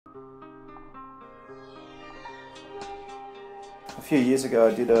A few years ago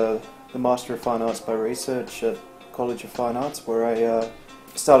I did the Master of Fine Arts by Research at College of Fine Arts, where I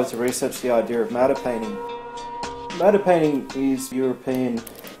started to research the idea of matter painting. Matter painting is European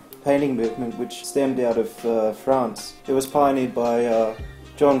painting movement which stemmed out of France. It was pioneered by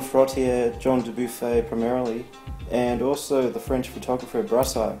Jean Frottier, Jean Dubuffet primarily, and also the French photographer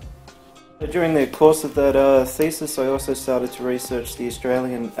Brassai. During the course of that thesis, I also started to research the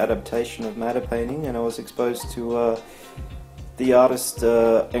Australian adaptation of matter painting, and I was exposed to the artist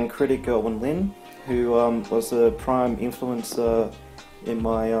and critic Wen Lin, who was a prime influence in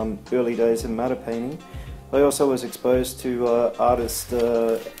my early days in matter painting. I also was exposed to artists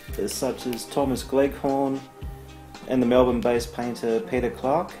such as Thomas Gleghorn and the Melbourne-based painter Peter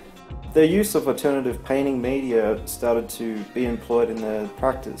Clark. Their use of alternative painting media started to be employed in their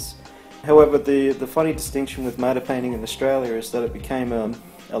practice. However, the funny distinction with matter painting in Australia is that it became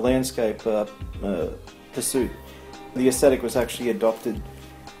a landscape pursuit. The aesthetic was actually adopted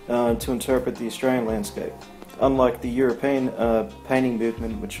to interpret the Australian landscape. Unlike the European painting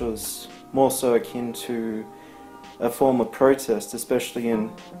movement, which was more so akin to a form of protest, especially in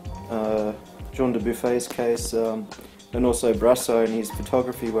Jean Dubuffet's case, and also Brassai in his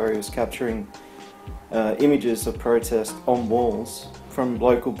photography, where he was capturing images of protest on walls from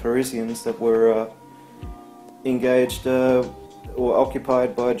local Parisians that were engaged or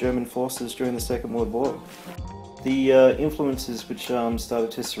occupied by German forces during the Second World War. The influences which started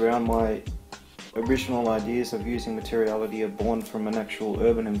to surround my original ideas of using materiality are born from an actual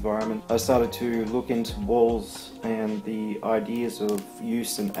urban environment. I started to look into walls and the ideas of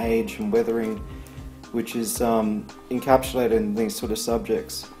use and age and weathering, which is encapsulated in these sort of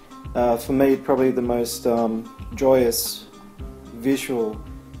subjects. For me, probably the most joyous visual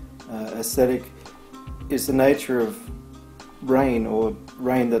aesthetic is the nature of rain, or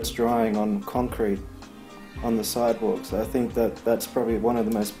rain that's drying on concrete on the sidewalks. I think that that's probably one of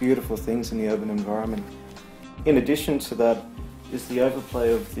the most beautiful things in the urban environment. In addition to that is the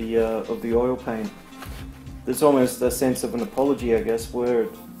overplay of the oil paint. There's almost a sense of an apology, I guess, where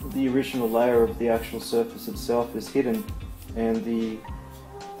the original layer of the actual surface itself is hidden, and the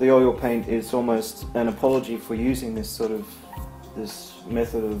oil paint is almost an apology for using this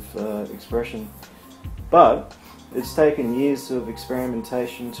method of expression. But it's taken years of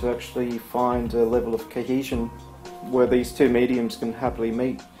experimentation to actually find a level of cohesion where these two mediums can happily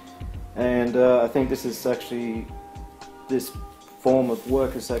meet. And I think this form of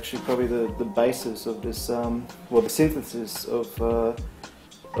work is actually probably the basis of this, the synthesis of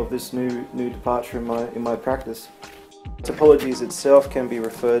this new departure in my practice. Topologies itself can be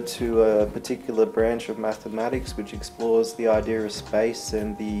referred to a particular branch of mathematics which explores the idea of space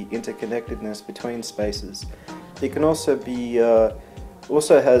and the interconnectedness between spaces. It can also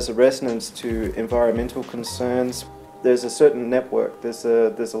has a resonance to environmental concerns. There's a certain network, there's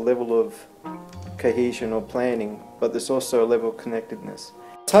a level of cohesion or planning, but there's also a level of connectedness.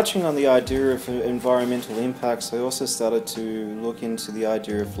 Touching on the idea of environmental impacts, I also started to look into the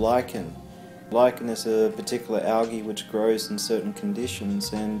idea of lichen. Lichen is a particular algae which grows in certain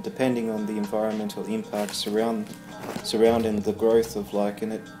conditions, and depending on the environmental impacts surrounding the growth of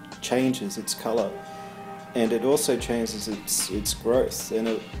lichen, it changes its colour, and it also changes its growth.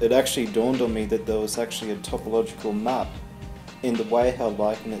 And it actually dawned on me that there was actually a topological map in the way how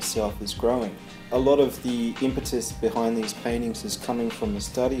lichen itself is growing. A lot of the impetus behind these paintings is coming from the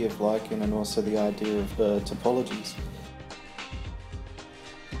study of lichen and also the idea of topologies.